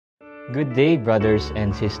Good day, brothers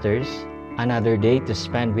and sisters. Another day to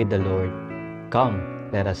spend with the Lord. Come,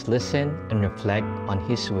 let us listen and reflect on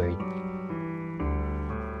His Word.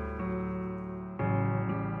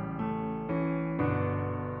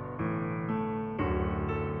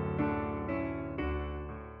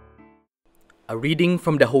 A reading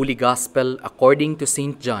from the Holy Gospel according to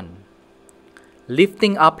St. John.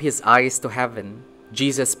 Lifting up his eyes to heaven,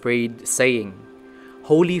 Jesus prayed, saying,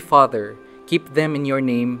 Holy Father, keep them in your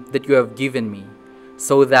name that you have given me,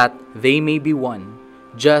 so that they may be one,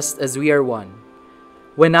 just as we are one.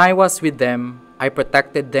 When I was with them, I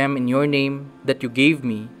protected them in your name that you gave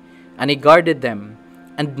me, and I guarded them,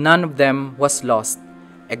 and none of them was lost,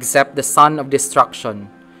 except the son of destruction,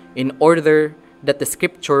 in order that the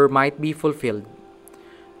scripture might be fulfilled.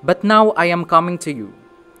 But now I am coming to you.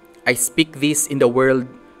 I speak this in the world,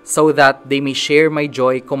 so that they may share my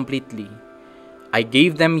joy completely. I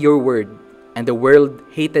gave them your word, and the world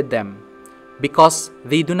hated them, because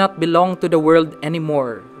they do not belong to the world any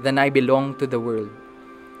more than I belong to the world.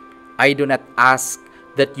 I do not ask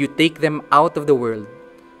that you take them out of the world,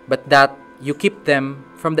 but that you keep them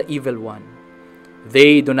from the evil one.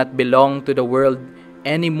 They do not belong to the world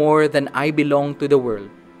any more than I belong to the world.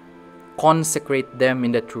 Consecrate them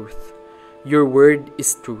in the truth. Your word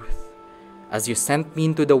is truth. As you sent me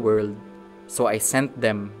into the world, so I sent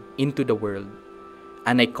them into the world.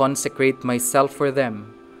 And I consecrate myself for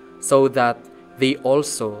them, so that they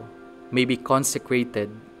also may be consecrated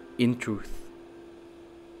in truth.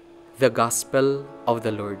 The Gospel of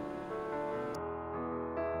the Lord.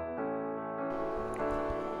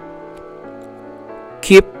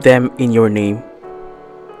 Keep them in your name.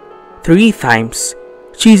 3 times,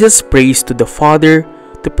 Jesus prays to the Father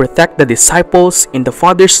to protect the disciples in the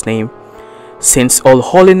Father's name, since all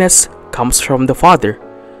holiness comes from the Father.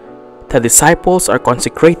 The disciples are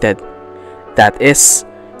consecrated, that is,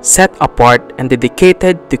 set apart and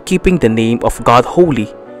dedicated to keeping the name of God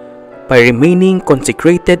holy, by remaining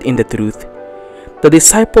consecrated in the truth. The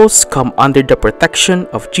disciples come under the protection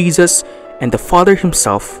of Jesus and the Father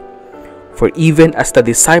Himself. For even as the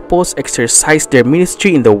disciples exercise their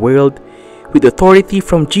ministry in the world with authority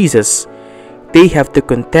from Jesus, they have to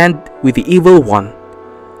contend with the evil one,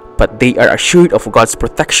 but they are assured of God's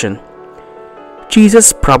protection.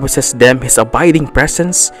 Jesus promises them His abiding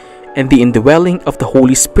presence and the indwelling of the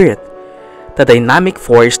Holy Spirit, the dynamic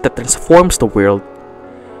force that transforms the world.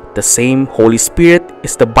 The same Holy Spirit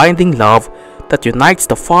is the binding love that unites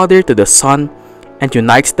the Father to the Son and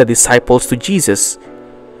unites the disciples to Jesus.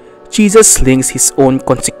 Jesus links His own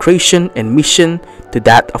consecration and mission to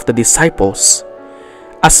that of the disciples.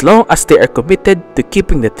 As long as they are committed to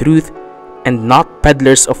keeping the truth and not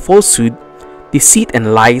peddlers of falsehood, deceit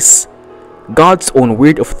and lies, God's own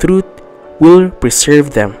word of truth will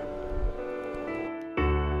preserve them.